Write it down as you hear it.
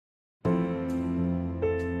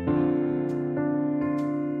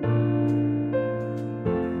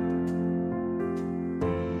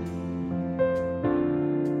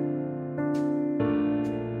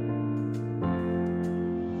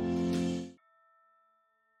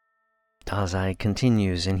Dazai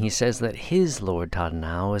continues, and he says that his Lord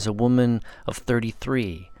Tadanao is a woman of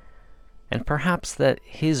 33, and perhaps that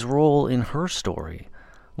his role in her story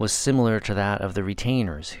was similar to that of the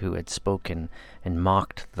retainers who had spoken and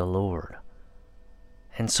mocked the Lord.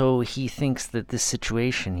 And so he thinks that this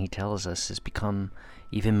situation, he tells us, has become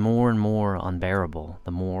even more and more unbearable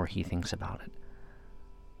the more he thinks about it.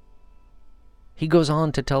 He goes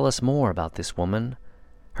on to tell us more about this woman.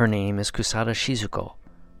 Her name is Kusada Shizuko.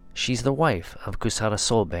 She's the wife of Kusada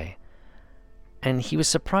Sobe. And he was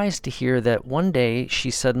surprised to hear that one day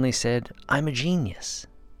she suddenly said, "I'm a genius,"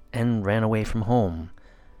 and ran away from home.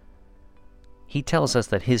 He tells us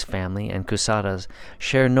that his family and Kusada's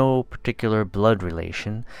share no particular blood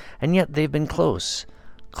relation, and yet they've been close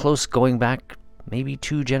going back maybe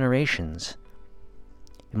 2 generations.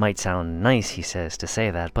 It might sound nice, he says, to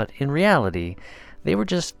say that, but in reality, they were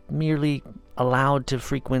just merely allowed to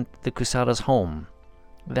frequent the Kusada's home.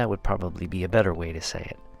 That would probably be a better way to say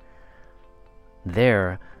it.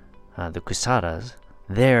 The Kusadas,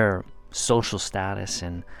 their social status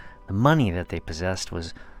and the money that they possessed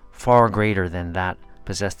was far greater than that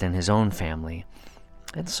possessed in his own family.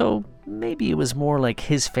 And so maybe it was more like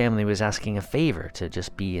his family was asking a favor to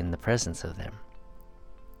just be in the presence of them.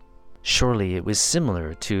 Surely it was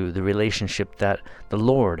similar to the relationship that the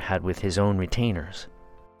Lord had with his own retainers.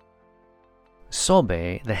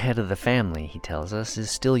 Sobe, the head of the family, he tells us, is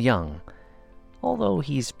still young. Although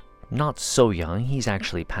he's not so young, he's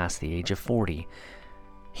actually past the age of 40.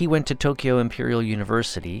 He went to Tokyo Imperial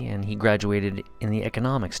University and he graduated in the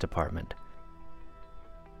economics department.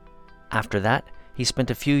 After that, he spent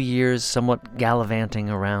a few years somewhat gallivanting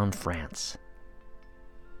around France.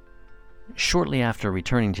 Shortly after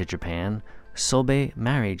returning to Japan, Sobe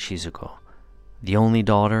married Shizuko, the only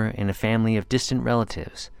daughter in a family of distant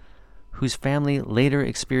relatives, whose family later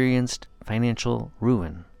experienced financial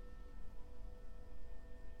ruin.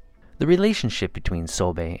 The relationship between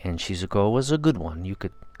Sobe and Shizuko was a good one. You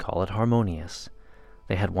could call it harmonious.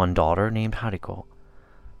 They had one daughter named Hariko.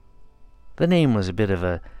 The name was a bit of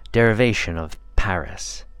a derivation of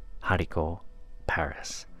Paris. Hariko,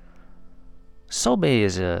 Paris. Sobe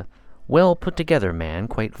is a well-put-together man,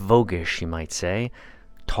 quite voguish, you might say,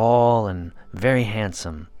 tall and very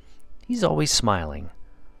handsome. He's always smiling.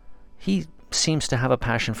 He seems to have a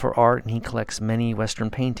passion for art, and he collects many Western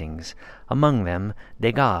paintings, among them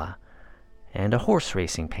Degas, and a horse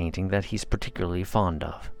racing painting that he's particularly fond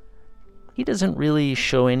of. He doesn't really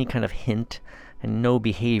show any kind of hint and no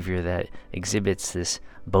behavior that exhibits this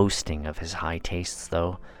boasting of his high tastes,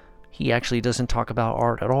 though. He actually doesn't talk about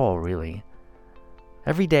art at all, really.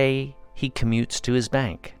 Every day, he commutes to his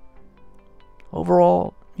bank.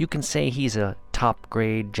 Overall, you can say he's a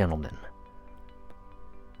top-grade gentleman.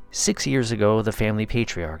 6 years ago, the family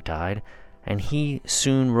patriarch died, and he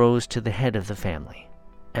soon rose to the head of the family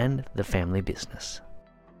and the family business.